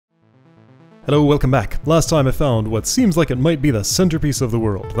Hello, welcome back. Last time I found what seems like it might be the centerpiece of the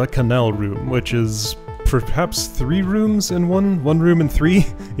world, the Canal Room, which is perhaps 3 rooms in one? 1 room in 3?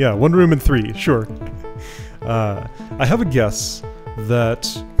 Yeah, 1 room in 3, sure. I have a guess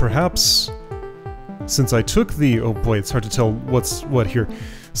that perhaps since I took the... oh boy, it's hard to tell what's what here.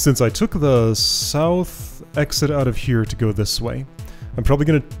 Since I took the south exit out of here to go this way, I'm probably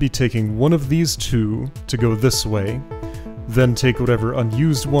going to be taking one of these two to go this way, then take whatever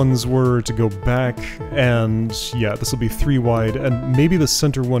unused ones were to go back, and yeah, this will be 3 wide, and maybe the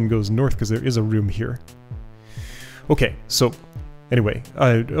center one goes north because there is a room here. Okay, so anyway,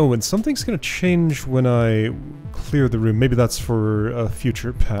 oh, and something's gonna change when I clear the room. Maybe that's for a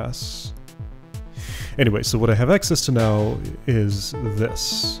future pass. Anyway, so what I have access to now is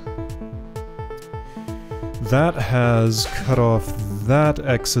this. That has cut off that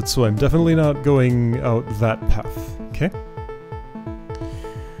exit, so I'm definitely not going out that path, okay?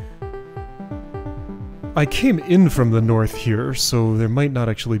 I came in from the north here, so there might not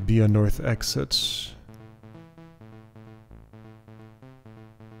actually be a north exit.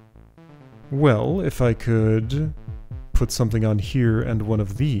 Well, if I could put something on here and one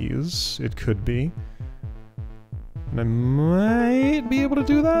of these, it could be. And I might be able to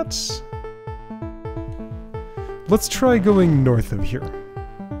do that. Let's try going north of here.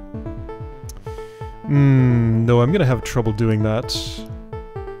 No, I'm gonna have trouble doing that.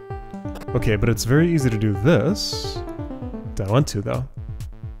 Okay, but it's very easy to do this. Do I want to, though?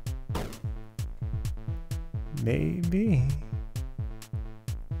 Maybe.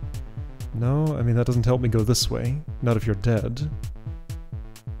 No, I mean, that doesn't help me go this way. Not if you're dead.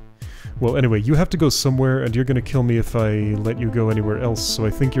 Well, anyway, you have to go somewhere, and you're gonna kill me if I let you go anywhere else, so I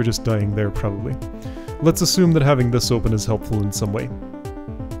think you're just dying there, probably. Let's assume that having this open is helpful in some way.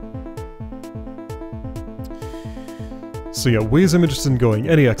 So yeah, ways I'm interested in going.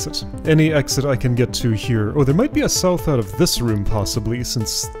 Any exit. Any exit I can get to here. Oh, there might be a south out of this room, possibly,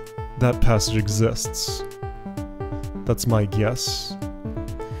 since that passage exists. That's my guess.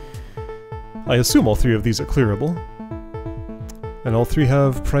 I assume all 3 of these are clearable. And all 3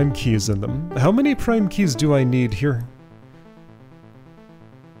 have prime keys in them. How many prime keys do I need here?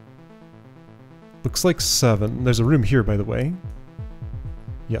 Looks like 7. There's a room here, by the way.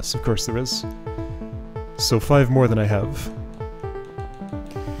 Yes, of course there is. So 5 more than I have.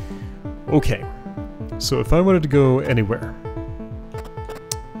 Okay. So if I wanted to go anywhere,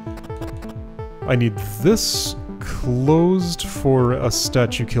 I need this closed for a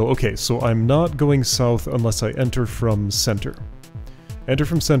statue kill. Okay, so I'm not going south unless I enter from center. Enter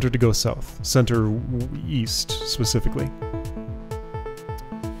from center to go south. Center east, specifically.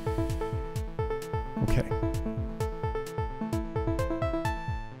 Okay.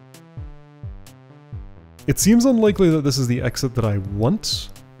 It seems unlikely that this is the exit that I want.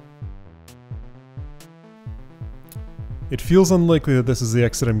 It feels unlikely that this is the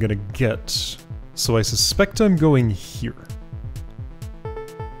exit I'm gonna get, so I suspect I'm going here.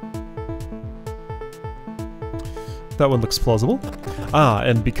 That one looks plausible. Ah,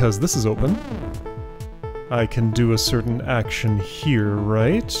 and because this is open, I can do a certain action here,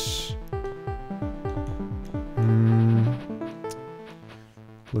 right?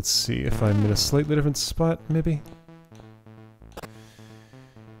 Let's see if I'm in a slightly different spot, maybe?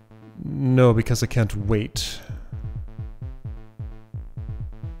 No, because I can't wait.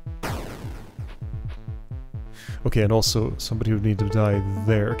 Okay, and also, somebody would need to die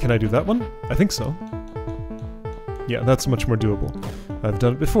there. Can I do that one? I think so. Yeah, that's much more doable. I've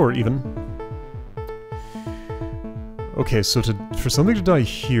done it before, even. Okay, so for something to die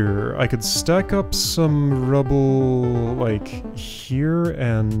here, I could stack up some rubble, like, here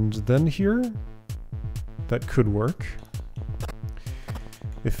and then here? That could work.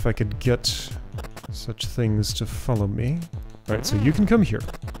 If I could get such things to follow me. Alright, so you can come here.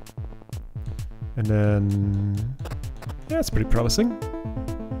 And then... yeah, it's pretty promising.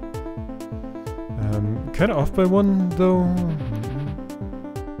 Kinda off by 1, though.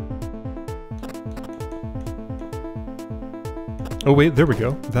 Oh wait, there we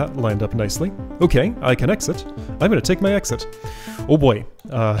go. That lined up nicely. Okay, I can exit. I'm gonna take my exit. Oh boy.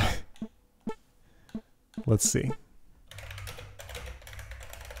 Let's see.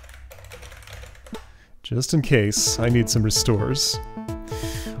 Just in case, I need some restores.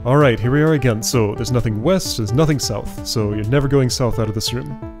 Alright, here we are again. So, there's nothing west, there's nothing south. So, you're never going south out of this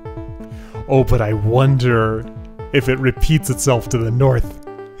room. Oh, but I wonder if it repeats itself to the north.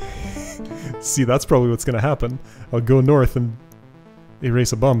 See, that's probably what's gonna happen. I'll go north and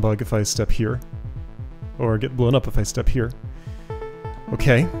erase a bomb bug if I step here. Or get blown up if I step here.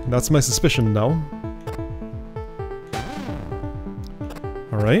 Okay, that's my suspicion now.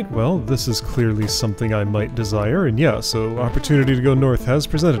 Alright, well, this is clearly something I might desire, and yeah, so opportunity to go north has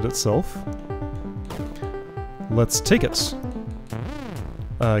presented itself. Let's take it.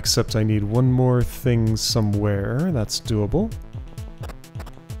 Except I need one more thing somewhere. That's doable.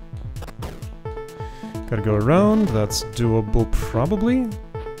 Gotta go around. That's doable, probably.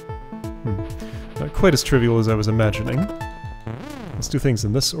 Not quite as trivial as I was imagining. Let's do things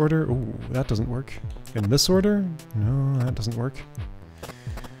in this order. Ooh, that doesn't work. In this order? No, that doesn't work.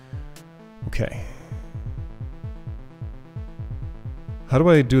 Okay. How do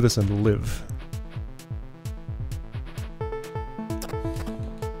I do this and live?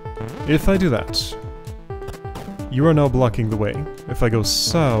 If I do that, you are now blocking the way. If I go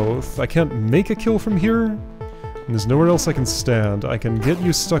south, I can't make a kill from here, and there's nowhere else I can stand. I can get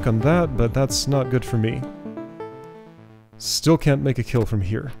you stuck on that, but that's not good for me. Still can't make a kill from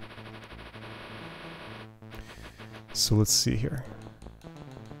here. So let's see here.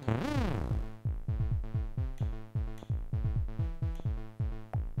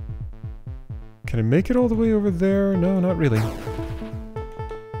 Can I make it all the way over there? No, not really.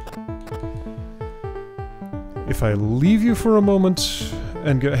 If I leave you for a moment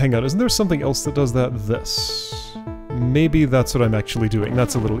and go, hang on, isn't there something else that does that? This. Maybe that's what I'm actually doing.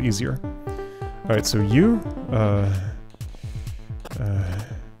 That's a little easier. Alright, so you,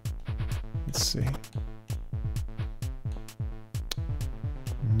 let's see.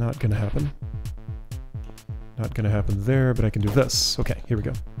 Not gonna happen. Not gonna happen there, but I can do this. Okay, here we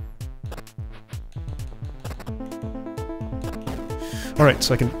go. Alright,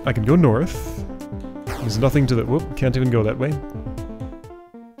 so I can go north. There's nothing to the... Whoop, can't even go that way.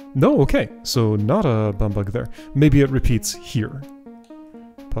 No, okay. So not a bumbug there. Maybe it repeats here.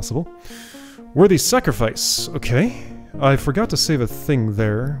 Possible. Worthy sacrifice. Okay. I forgot to save a thing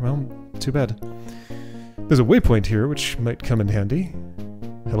there. Well, too bad. There's a waypoint here, which might come in handy.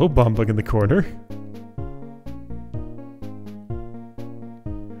 Hello, bumbug in the corner.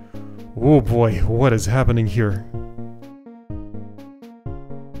 Oh boy, what is happening here?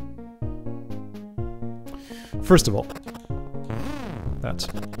 First of all, that.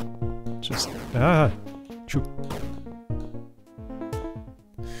 Just... Ah! Shoot.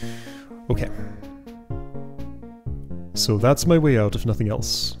 Okay. So that's my way out, if nothing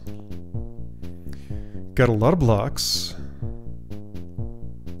else. Got a lot of blocks.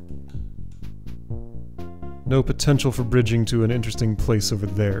 No potential for bridging to an interesting place over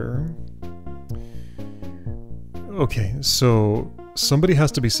there. Okay, so somebody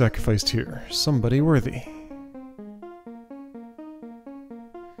has to be sacrificed here. Somebody worthy.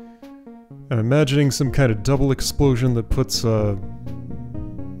 I'm imagining some kind of double explosion that puts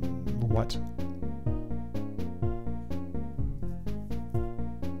what?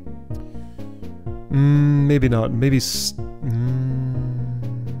 Maybe not. Maybe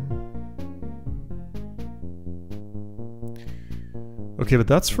Okay, but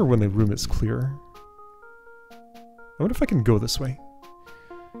that's for when the room is clear. I wonder if I can go this way.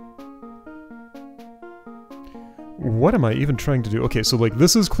 What am I even trying to do? Okay, so like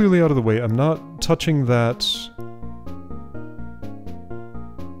this is clearly out of the way. I'm not touching that.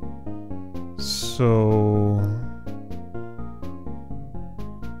 So...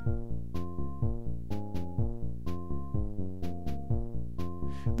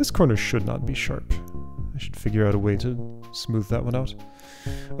 This corner should not be sharp. I should figure out a way to smooth that one out.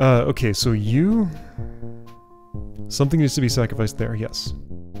 Okay, so you... Something needs to be sacrificed there, yes.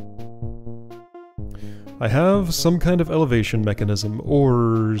 I have some kind of elevation mechanism,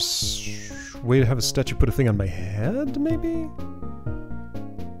 or way to have a statue put a thing on my head, maybe?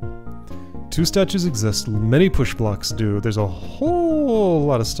 2 statues exist, many push blocks do. There's a whole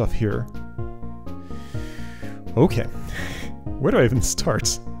lot of stuff here. Okay. Where do I even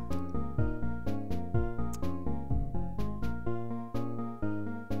start?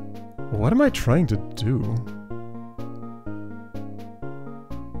 What am I trying to do?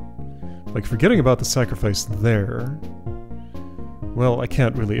 Like, forgetting about the sacrifice there... Well, I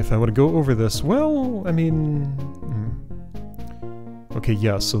can't really. If I want to go over this, well, I mean... Okay,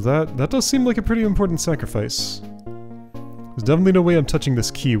 yeah, so that does seem like a pretty important sacrifice. There's definitely no way I'm touching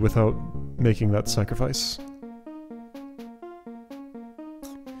this key without making that sacrifice.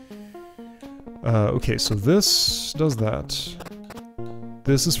 Okay, so this does that.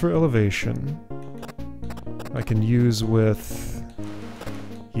 This is for elevation. I can use with...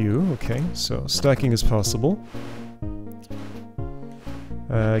 you, okay, so stacking is possible.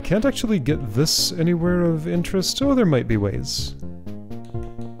 I can't actually get this anywhere of interest. Oh, there might be ways.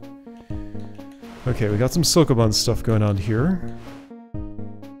 Okay, we got some Sokoban stuff going on here.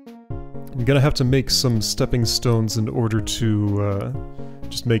 I'm gonna have to make some stepping stones in order to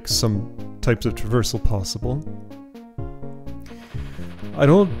just make some types of traversal possible. I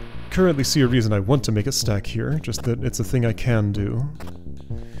don't currently see a reason I want to make a stack here, just that it's a thing I can do.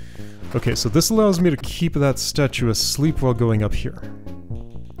 Okay, so this allows me to keep that statue asleep while going up here.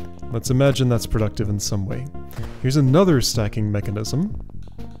 Let's imagine that's productive in some way. Here's another stacking mechanism.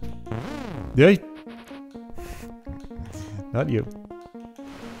 Yay! Not you.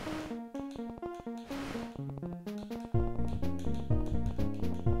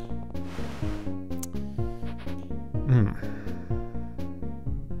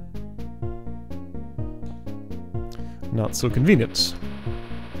 Not so convenient.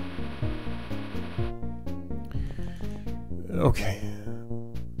 Okay.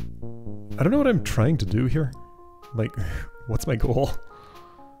 I don't know what I'm trying to do here. Like, what's my goal?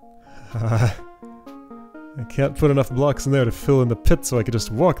 I can't put enough blocks in there to fill in the pit so I could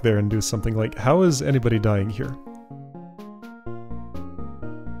just walk there and do something. Like, how is anybody dying here?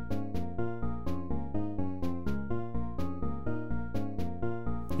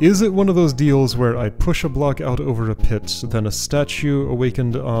 Is it one of those deals where I push a block out over a pit, then a statue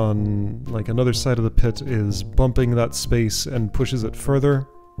awakened on, like, another side of the pit is bumping that space and pushes it further?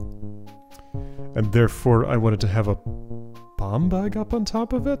 And therefore I wanted to have a bomb bug up on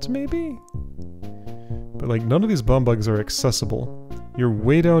top of it, maybe? But, like, none of these bomb bugs are accessible. You're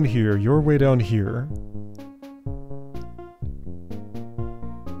way down here, you're way down here.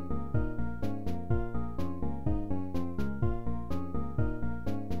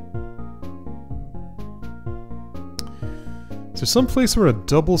 Is there some place where a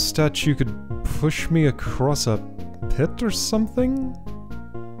double statue could push me across a pit or something?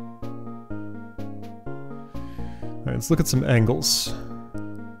 Alright, let's look at some angles.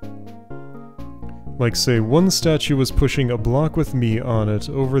 Like, say, one statue was pushing a block with me on it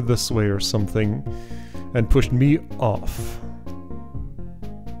over this way or something, and pushed me off.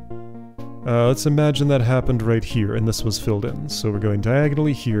 Let's imagine that happened right here, and this was filled in. So we're going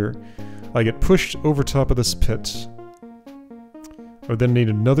diagonally here. I get pushed over top of this pit. I would then need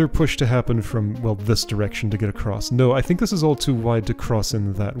another push to happen from, well, this direction to get across. No, I think this is all too wide to cross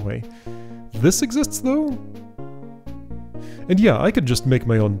in that way. This exists, though? And yeah, I could just make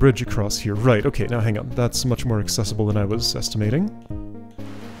my own bridge across here. Right, okay, now hang on. That's much more accessible than I was estimating.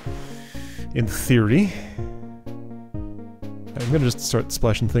 In theory. I'm gonna just start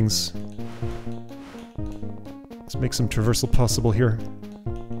splashing things. Let's make some traversal possible here.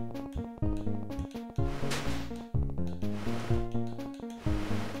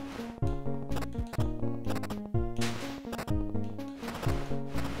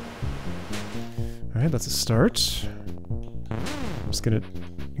 Alright, that's a start. I'm just gonna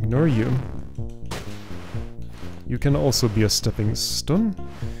ignore you. You can also be a stepping stone.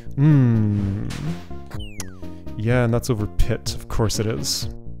 Yeah, and that's over pit. Of course it is.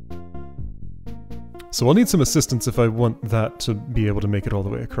 So I'll need some assistance if I want that to be able to make it all the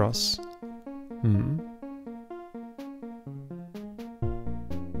way across.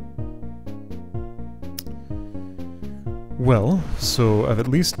 Well, so I've at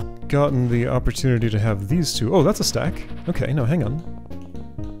least gotten the opportunity to have these two. Oh, that's a stack. Okay, no, hang on.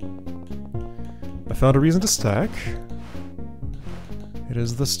 I found a reason to stack. It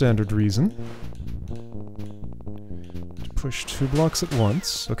is the standard reason. To push 2 blocks at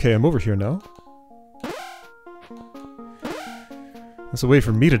once. Okay, I'm over here now. That's a way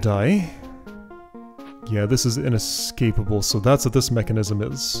for me to die. Yeah, this is inescapable, so that's what this mechanism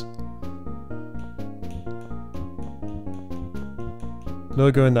is. No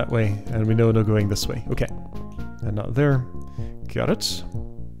going that way, and we know no going this way. Okay. And not there. Got it.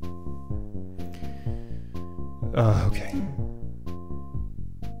 Okay.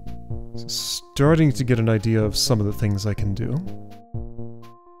 So starting to get an idea of some of the things I can do.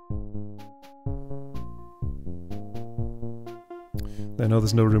 I know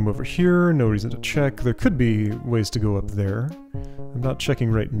there's no room over here, no reason to check. There could be ways to go up there. I'm not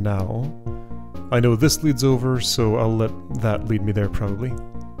checking right now. I know this leads over, so I'll let that lead me there, probably.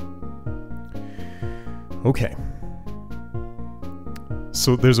 Okay.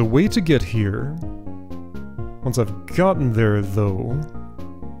 So there's a way to get here. Once I've gotten there, though...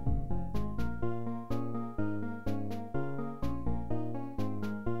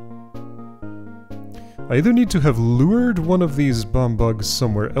 I either need to have lured one of these bomb bugs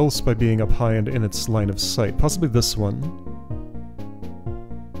somewhere else by being up high and in its line of sight. Possibly this one.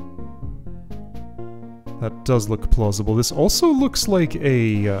 That does look plausible. This also looks like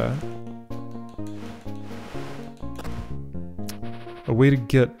a way to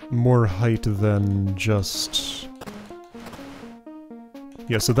get more height than just...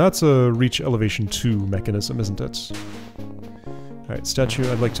 Yeah, so that's a reach elevation 2 mechanism, isn't it? Alright, Alright,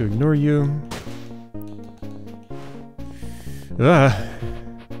 statue, I'd like to ignore you. Ah!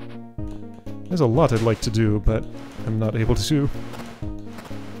 There's a lot I'd like to do, but I'm not able to.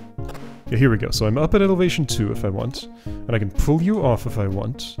 Yeah, here we go. So I'm up at elevation 2 if I want, and I can pull you off if I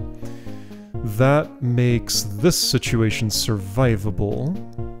want. That makes this situation survivable.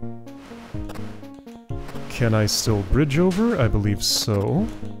 Can I still bridge over? I believe so.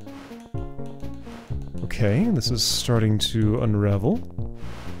 Okay, this is starting to unravel.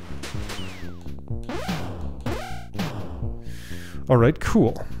 Alright,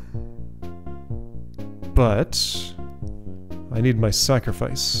 cool. But I need my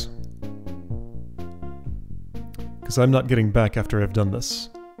sacrifice. Because I'm not getting back after I've done this.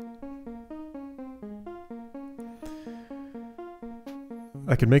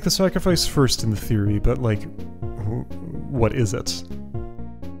 I can make the sacrifice first in the theory, but like, what is it?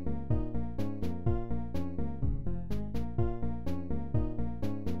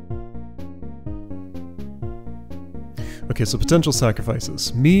 Okay, so potential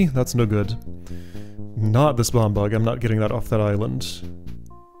sacrifices. Me, that's no good. Not this bomb bug, I'm not getting that off that island.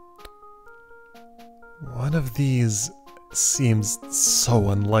 One of these seems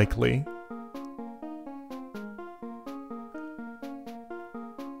so unlikely.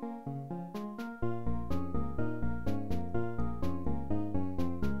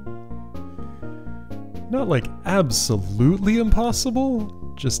 Not like absolutely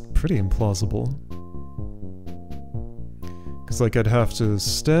impossible, just pretty implausible. Because like I'd have to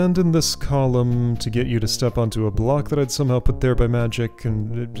stand in this column to get you to step onto a block that I'd somehow put there by magic,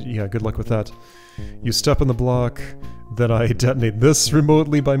 and yeah, good luck with that. You step on the block, then I detonate this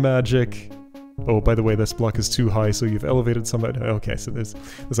remotely by magic. Oh, by the way, this block is too high, so you've elevated somebody. Okay, so there's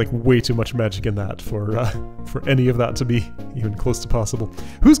like way too much magic in that for any of that to be even close to possible.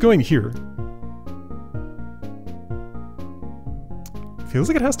 Who's going here? Feels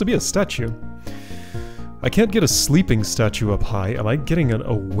like it has to be a statue. I can't get a sleeping statue up high. Am I getting an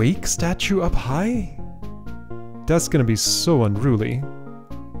awake statue up high? That's gonna be so unruly.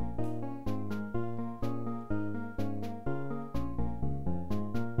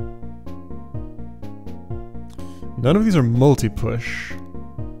 None of these are multi-push.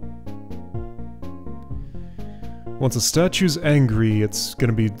 Once a statue's angry, it's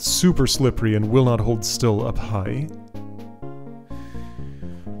gonna be super slippery and will not hold still up high.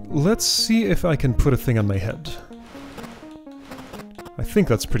 Let's see if I can put a thing on my head. I think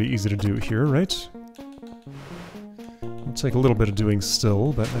that's pretty easy to do here, right? It'll take a little bit of doing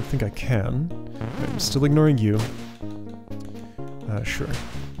still, but I think I can. I'm still ignoring you. Sure.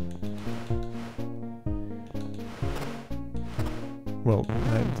 Well,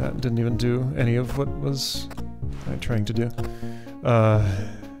 that didn't even do any of what was I trying to do.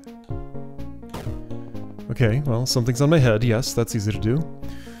 Okay, well, something's on my head, yes, that's easy to do.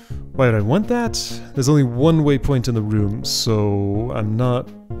 Why did I want that? There's only one waypoint in the room, so I'm not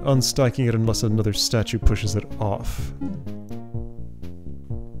unstacking it unless another statue pushes it off.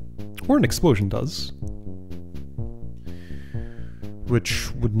 Or an explosion does.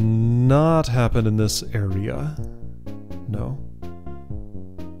 Which would not happen in this area. No.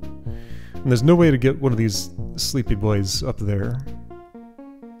 And there's no way to get one of these sleepy boys up there.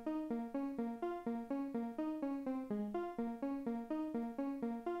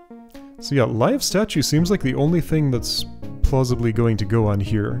 So yeah, live statue seems like the only thing that's plausibly going to go on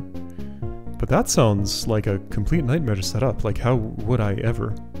here. But that sounds like a complete nightmare to set up. Like, how would I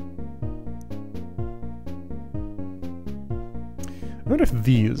ever? I wonder if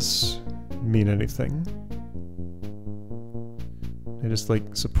these mean anything. They just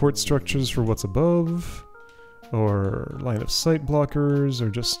like support structures for what's above, or line of sight blockers, or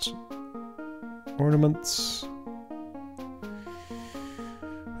just ornaments.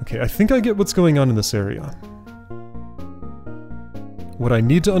 Okay, I think I get what's going on in this area. What I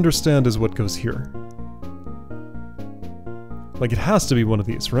need to understand is what goes here. Like, it has to be one of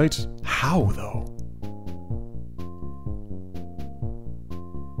these, right? How, though?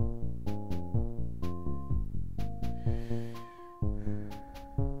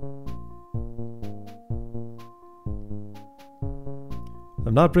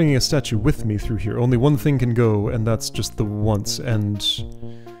 I'm not bringing a statue with me through here. Only one thing can go, and that's just the once, and...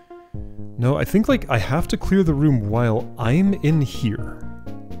 No, I think, like, I have to clear the room while I'm in here.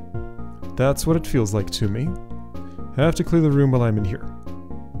 That's what it feels like to me. I have to clear the room while I'm in here.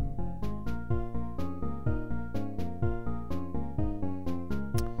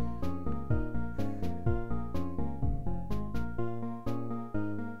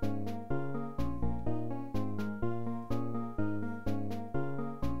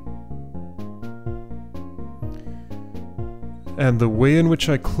 And the way in which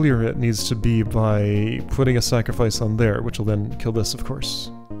I clear it needs to be by putting a sacrifice on there, which will then kill this, of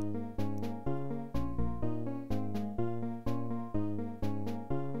course.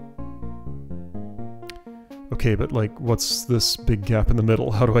 Okay, but like, what's this big gap in the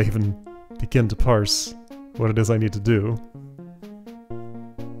middle? How do I even begin to parse what it is I need to do?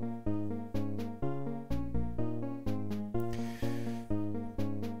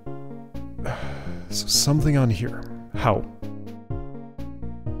 So something on here. How?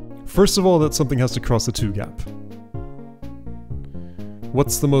 First of all, that something has to cross the 2 gap.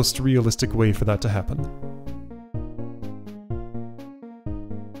 What's the most realistic way for that to happen?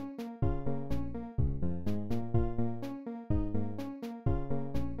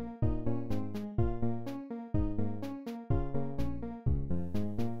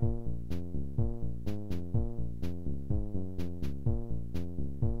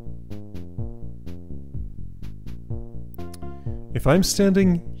 If I'm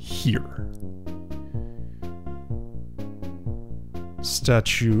standing here,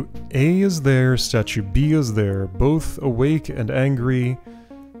 statue A is there, statue B is there, both awake and angry.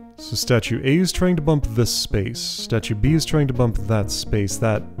 So statue A is trying to bump this space, statue B is trying to bump that space,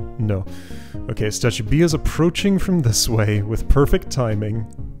 no. Okay, statue B is approaching from this way with perfect timing.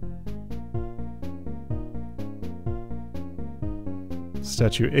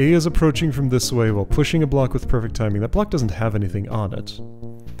 Statue A is approaching from this way while pushing a block with perfect timing. That block doesn't have anything on it. I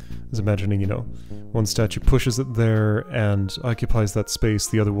was imagining, you know, one statue pushes it there and occupies that space,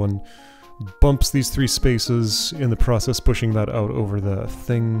 the other one bumps these 3 spaces, in the process pushing that out over the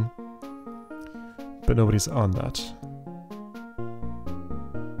thing. But nobody's on that.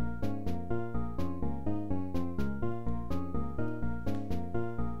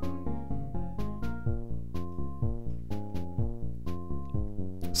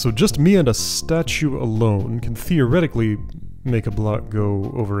 So just me and a statue alone can theoretically make a block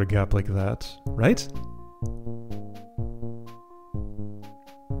go over a gap like that, right?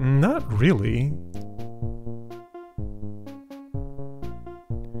 Not really.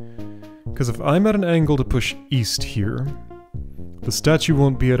 Because if I'm at an angle to push east here, the statue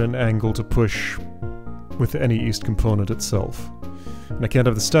won't be at an angle to push with any east component itself. And I can't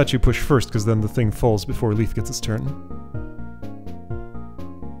have the statue push first because then the thing falls before Leaf gets its turn.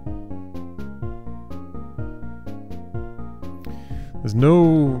 There's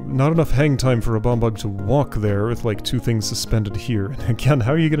not enough hang time for a bomb bug to walk there with like 2 things suspended here. And again,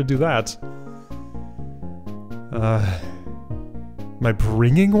 how are you gonna do that? Am I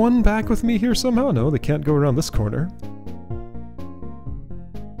bringing one back with me here somehow? No, they can't go around this corner.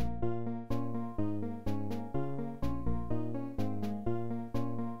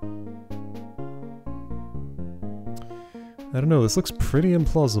 I don't know, this looks pretty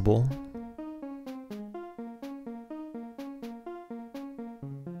implausible.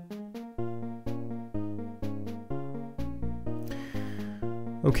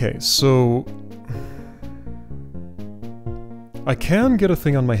 Okay, so I can get a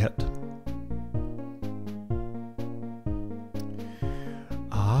thing on my head.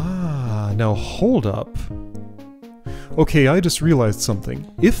 Ah, now hold up. Okay, I just realized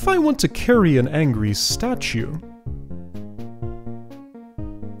something. If I want to carry an angry statue,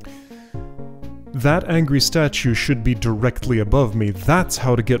 that angry statue should be directly above me. That's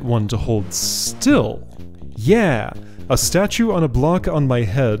how to get one to hold still. Yeah! A statue on a block on my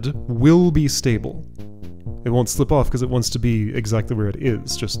head will be stable. It won't slip off because it wants to be exactly where it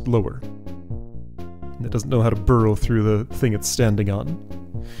is, just lower. And it doesn't know how to burrow through the thing it's standing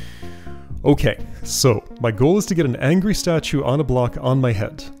on. Okay, so my goal is to get an angry statue on a block on my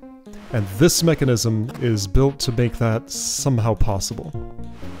head. And this mechanism is built to make that somehow possible.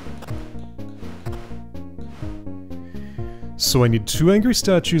 So I need 2 angry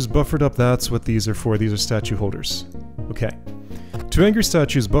statues buffered up, that's what these are for, these are statue holders. Okay. 2 angry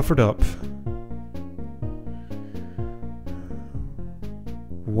statues buffered up.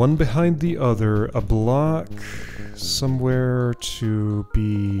 One behind the other, a block somewhere to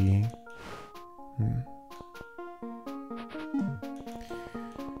be...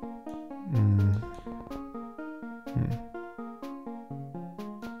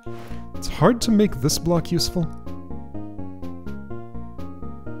 It's hard to make this block useful.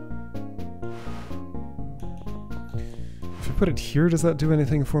 Put it here, does that do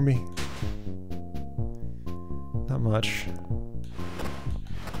anything for me? Not much.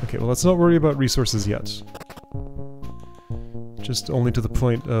 Okay, well let's not worry about resources yet. Just only to the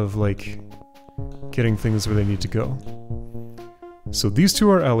point of, like, getting things where they need to go. So these 2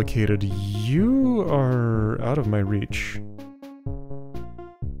 are allocated. You are out of my reach.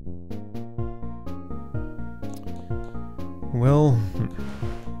 well...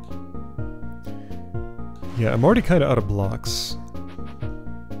 Yeah, I'm already kind of out of blocks.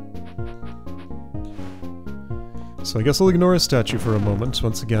 So I guess I'll ignore a statue for a moment,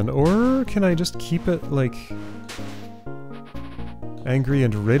 once again. Or can I just keep it, like... angry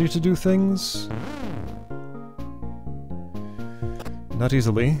and ready to do things? Not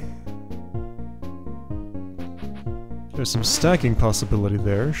easily. There's some stacking possibility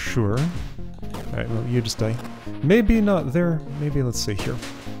there, sure. Alright, well, you just die. Maybe not there. Maybe, let's see here.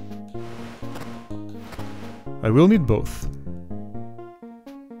 I will need both.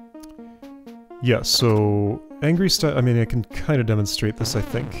 Yeah, so... angry I mean, I can kind of demonstrate this, I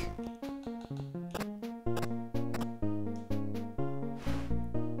think.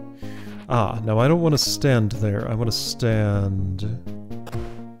 Ah, now I don't want to stand there. I want to stand...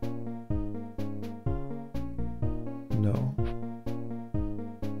 No.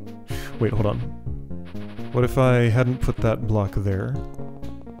 Wait, hold on. What if I hadn't put that block there?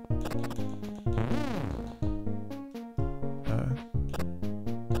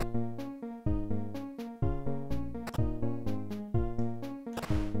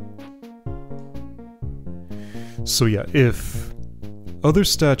 So yeah, if other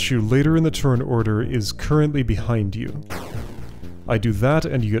statue later in the turn order is currently behind you, I do that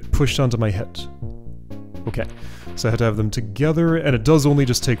and you get pushed onto my head. Okay, so I have to have them together, and it does only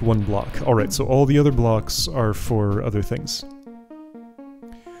just take one block. Alright, so all the other blocks are for other things.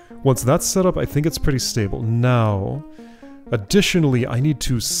 Once that's set up, I think it's pretty stable. Now, additionally, I need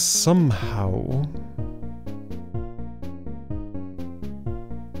to somehow...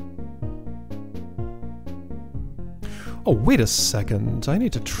 Oh, wait a second. I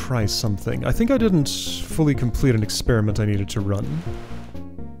need to try something. I think I didn't fully complete an experiment I needed to run.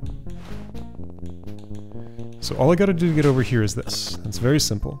 So all I gotta do to get over here is this. It's very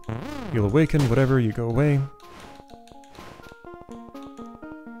simple. You'll awaken, whatever, you go away.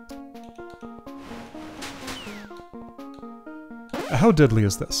 How deadly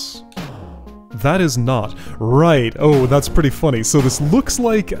is this? That is not. Right. Oh, that's pretty funny. So this looks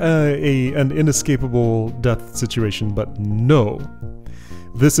like an inescapable death situation, but no.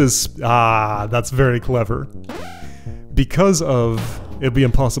 This is... Ah, that's very clever. Because of... It'd be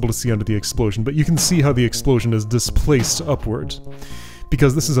impossible to see under the explosion, but you can see how the explosion is displaced upward.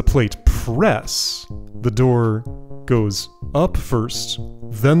 Because this is a plate press, the door goes up first,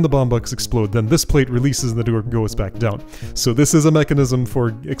 then the bomb bugs explode, then this plate releases and the door goes back down. So this is a mechanism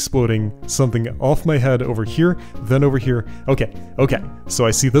for exploding something off my head over here, then over here. Okay, okay. So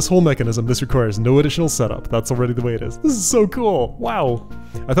I see this whole mechanism. This requires no additional setup. That's already the way it is. This is so cool. Wow.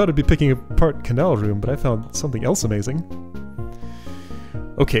 I thought I'd be picking apart Canal Room, but I found something else amazing.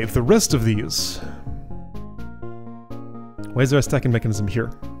 Okay, the rest of these... Why is there a stacking mechanism here?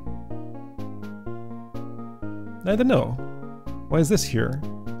 I don't know. Why is this here?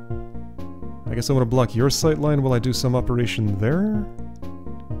 I guess I want to block your sight line while I do some operation there?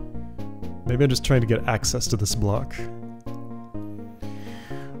 Maybe I'm just trying to get access to this block.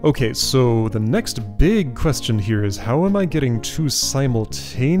 Okay, so the next big question here is how am I getting two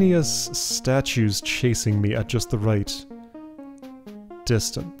simultaneous statues chasing me at just the right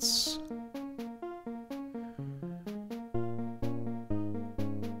distance?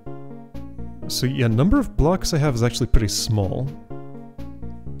 So yeah, number of blocks I have is actually pretty small.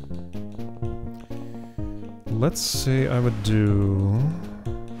 Let's say I would do...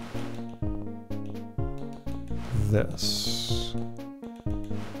 this.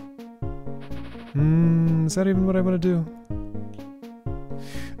 Is that even what I want to do?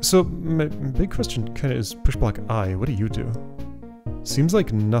 So, my big question kind of is push block I. What do you do? Seems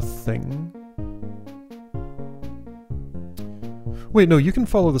like nothing. Wait, no, you can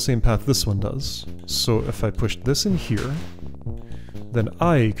follow the same path this one does. So if I pushed this in here, then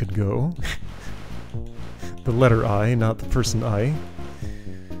I could go. The letter I, not the person I.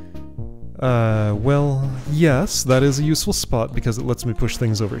 Well, yes, that is a useful spot because it lets me push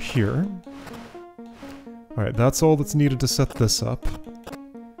things over here. Alright, that's all that's needed to set this up.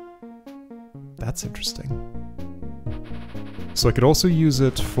 That's interesting. So I could also use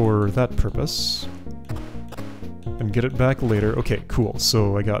it for that purpose. And get it back later. Okay, cool.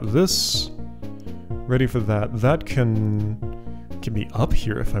 So I got this ready for that. That can get me up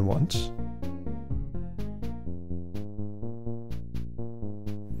here if I want.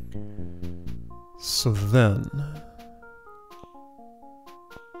 So then...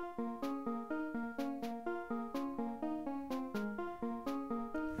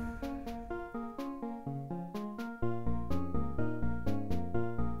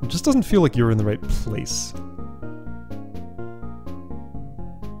 it just doesn't feel like you're in the right place.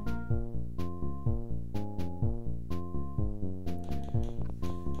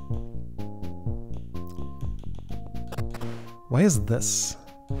 Why is this?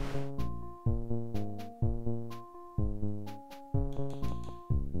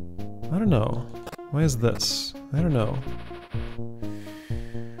 I don't know. Why is this? I don't know.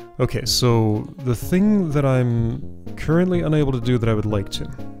 Okay, so the thing that I'm currently unable to do that I would like to.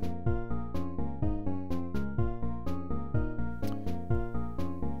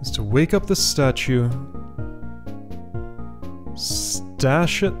 Is to wake up this statue,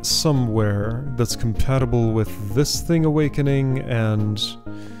 stash it somewhere that's compatible with this thing awakening and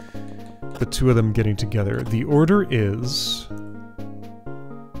the two of them getting together. The order is...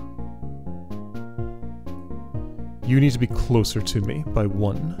 you need to be closer to me by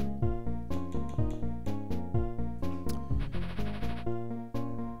 1.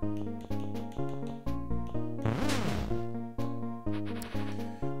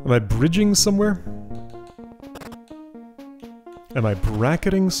 Am I bridging somewhere? Am I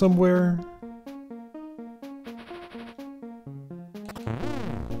bracketing somewhere?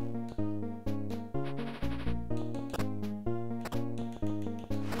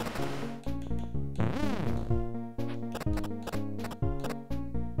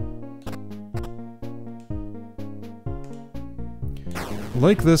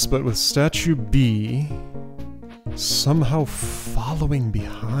 Like this, but with statue B somehow following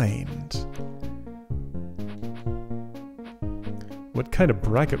behind. What kind of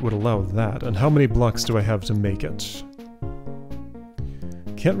bracket would allow that, and how many blocks do I have to make it?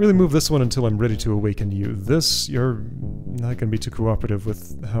 Can't really move this one until I'm ready to awaken you. This, you're not gonna be too cooperative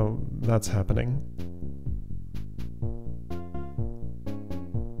with how that's happening.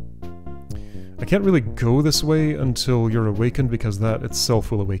 I can't really go this way until you're awakened because that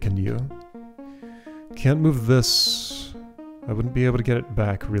itself will awaken you. Can't move this. I wouldn't be able to get it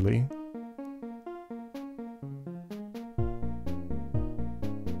back, really.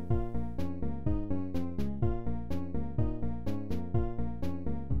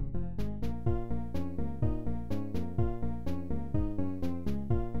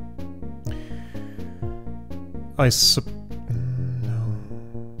 No.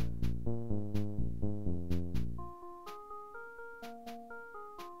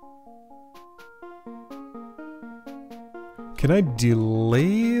 Can I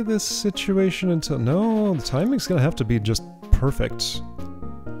delay this situation until... no, the timing's gonna have to be just perfect.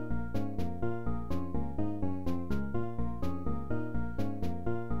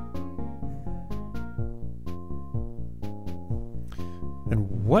 And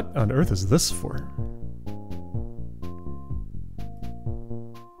what on earth is this for?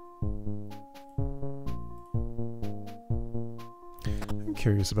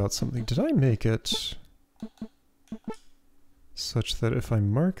 Curious about something. Did I make it such that if I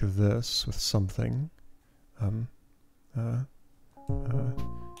mark this with something,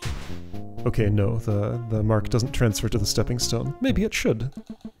 okay, no, the mark doesn't transfer to the stepping stone. Maybe it should.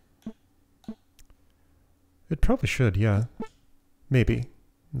 It probably should, yeah. Maybe.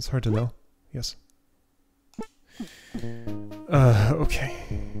 It's hard to know. Yes. Okay.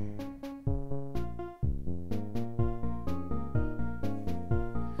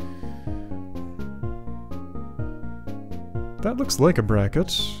 That looks like a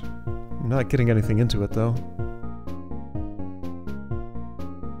bracket. I'm not getting anything into it, though.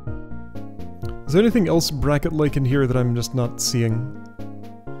 Is there anything else bracket-like in here that I'm just not seeing?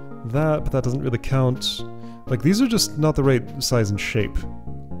 That, but that doesn't really count. Like, these are just not the right size and shape.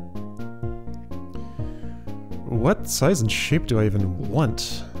 What size and shape do I even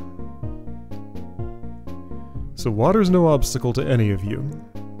want? So water's no obstacle to any of you.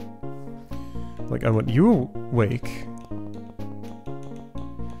 Like, I want you awake.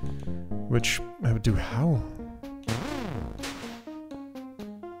 Which I would do how?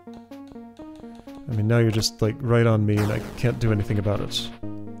 I mean, now you're just, like, right on me and I can't do anything about it.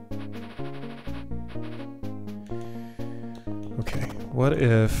 Okay, what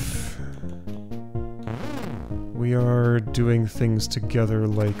if we are doing things together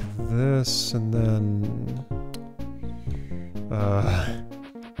like this and then...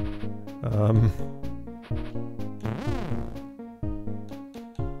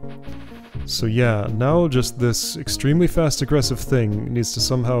 So yeah, now just this extremely fast aggressive thing needs to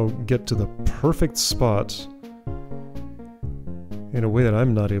somehow get to the perfect spot in a way that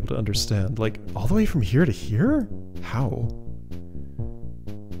I'm not able to understand. Like, all the way from here to here? How?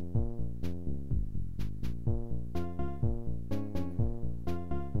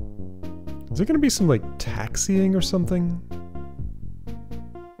 Is there gonna be some, like, taxiing or something?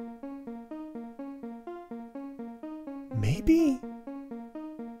 Maybe?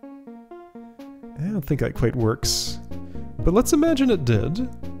 I don't think that quite works. But let's imagine it did.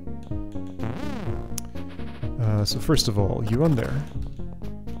 So first of all, you on there.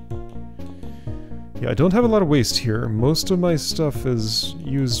 Yeah, I don't have a lot of waste here. Most of my stuff is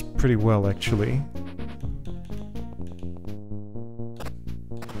used pretty well, actually.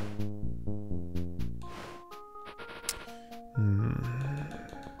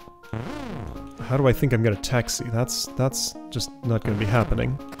 How do I think I'm gonna taxi? That's just not gonna be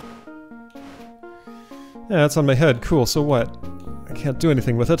happening. Yeah, that's on my head. Cool, so what? I can't do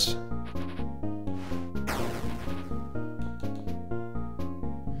anything with it.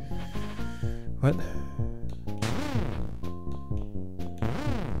 What?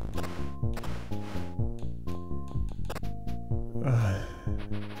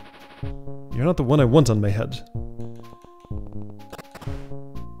 You're not the one I want on my head.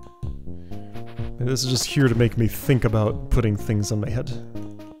 Maybe this is just here to make me think about putting things on my head.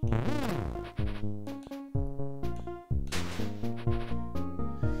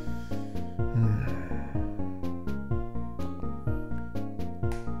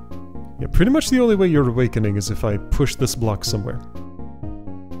 Yeah, pretty much the only way you're awakening is if I push this block somewhere.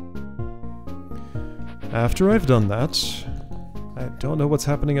 After I've done that, I don't know what's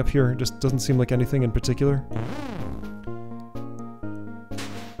happening up here, it just doesn't seem like anything in particular.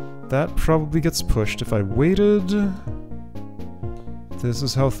 That probably gets pushed. If I waited, this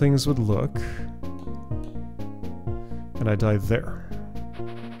is how things would look. And I die there.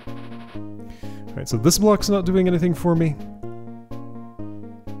 Alright, so this block's not doing anything for me.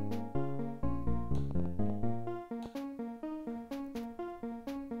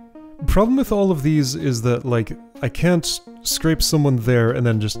 Problem with all of these is that, like, I can't scrape someone there and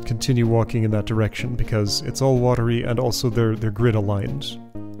then just continue walking in that direction because it's all watery and also they're grid aligned.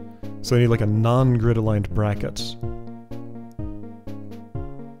 So I need like a non-grid aligned bracket.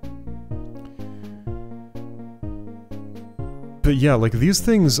 But yeah, like these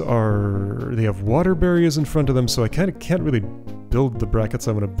things they have water barriers in front of them, so I kind of can't really build the brackets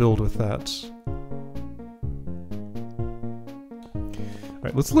I want to build with that.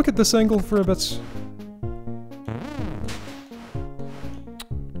 Alright, let's look at this angle for a bit.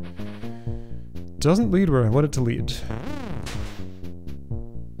 Doesn't lead where I want it to lead.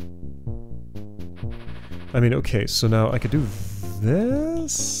 I mean, okay, so now I could do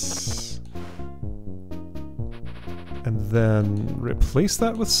this... and then replace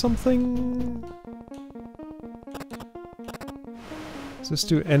that with something? Does this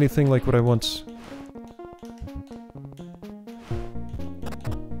do anything like what I want?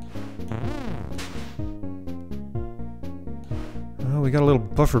 Oh, we got a little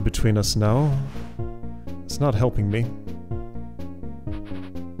buffer between us now. It's not helping me.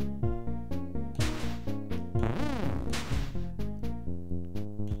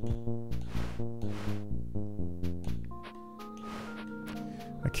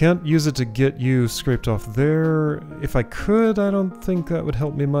 I can't use it to get you scraped off there. If I could, I don't think that would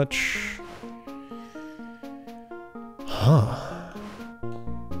help me much. Huh.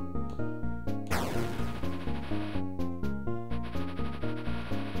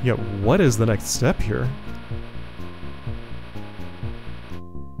 Yeah, what is the next step here?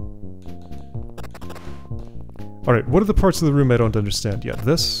 Alright, what are the parts of the room I don't understand yet?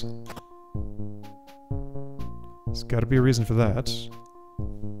 This? There's gotta be a reason for that.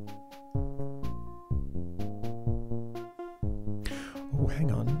 Oh,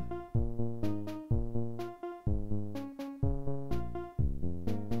 hang on.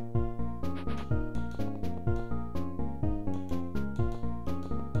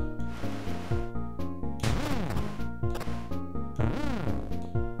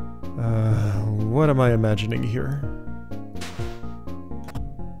 What am I imagining here?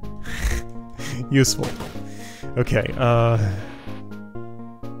 Useful. Okay,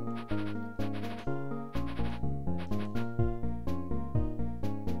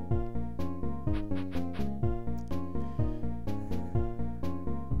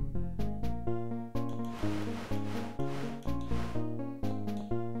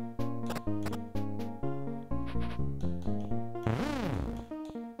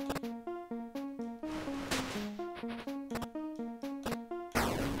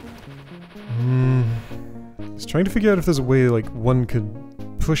 trying to figure out if there's a way, like, one could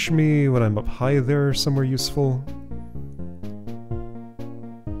push me when I'm up high there somewhere useful.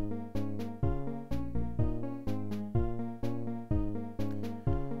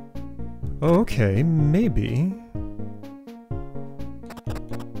 Okay, maybe.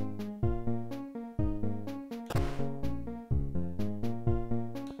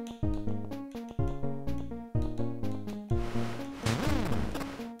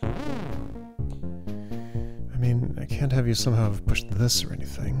 I can't have you somehow have pushed this or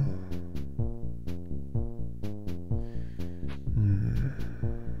anything.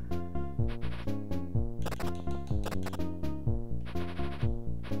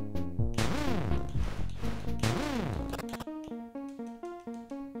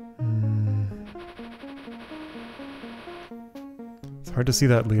 Hard to see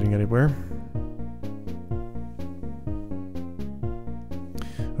that leading anywhere.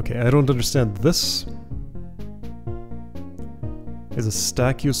 Okay, I don't understand this. Is a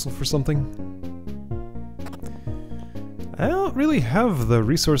stack useful for something? I don't really have the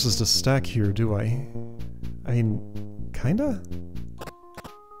resources to stack here, do I? I mean, kinda?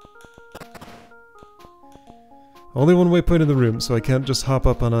 Only one waypoint in the room, so I can't just hop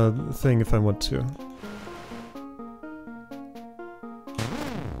up on a thing if I want to.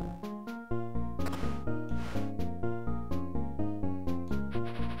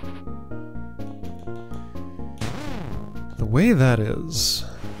 The way that is...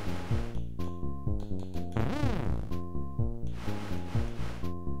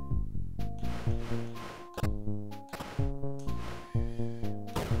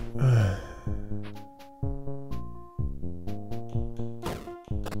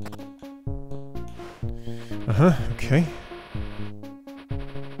 okay.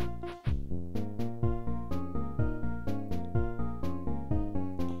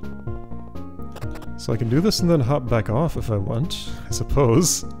 So I can do this and then hop back off if I want, I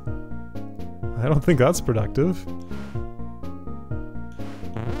suppose. I don't think that's productive.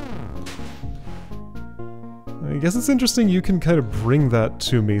 I guess it's interesting you can kind of bring that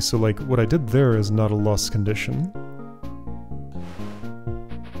to me, so like what I did there is not a lost condition.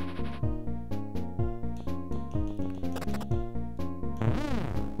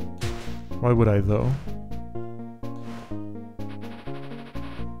 Why would I, though?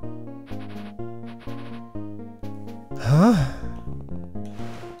 Huh?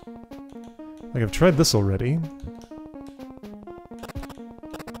 Like, I've tried this already.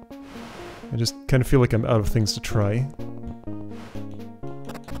 I just kind of feel like I'm out of things to try.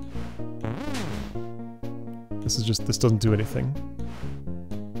 This is just... this doesn't do anything.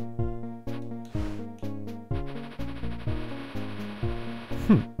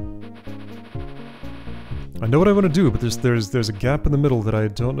 I know what I want to do, but there's a gap in the middle that I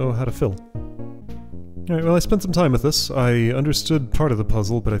don't know how to fill. Alright, well I spent some time with this. I understood part of the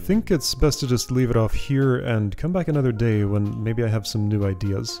puzzle, but I think it's best to just leave it off here and come back another day when maybe I have some new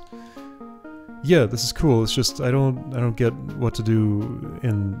ideas. Yeah, this is cool, it's just I don't get what to do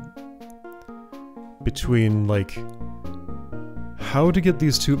in between, like, how to get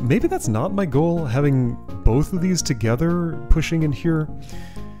these two... Maybe that's not my goal, having both of these together pushing in here.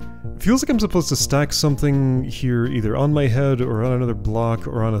 Feels like I'm supposed to stack something here either on my head or on another block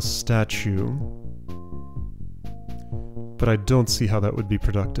or on a statue. But I don't see how that would be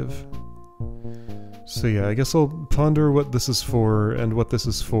productive. So yeah, I guess I'll ponder what this is for and what this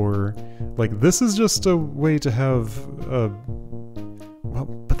is for. Like, this is just a way to have a... Well,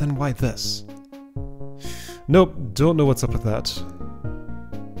 but then why this? Nope, don't know what's up with that.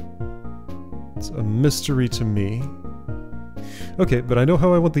 It's a mystery to me. Okay, but I know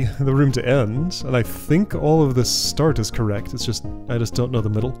how I want the room to end, and I think all of this start is correct, it's just, I just don't know the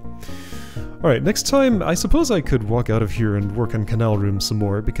middle. Alright, next time, I suppose I could walk out of here and work on Canal Room some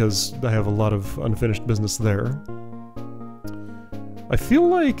more, because I have a lot of unfinished business there. I feel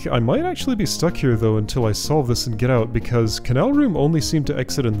like I might actually be stuck here, though, until I solve this and get out, because Canal Room only seemed to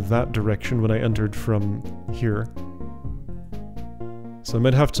exit in that direction when I entered from here. So I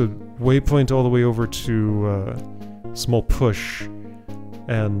might have to waypoint all the way over to, small push,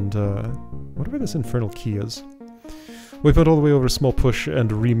 and, whatever this infernal key is. Waypoint all the way over to small push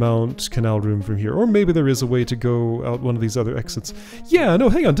and remount Canal Room from here. Or maybe there is a way to go out one of these other exits. Yeah, no,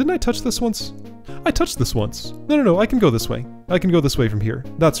 hang on, didn't I touch this once? I touched this once. No, I can go this way. I can go this way from here.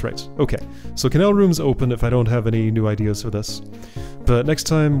 That's right. Okay, so Canal Room's open if I don't have any new ideas for this. But next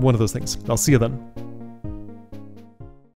time, one of those things. I'll see you then.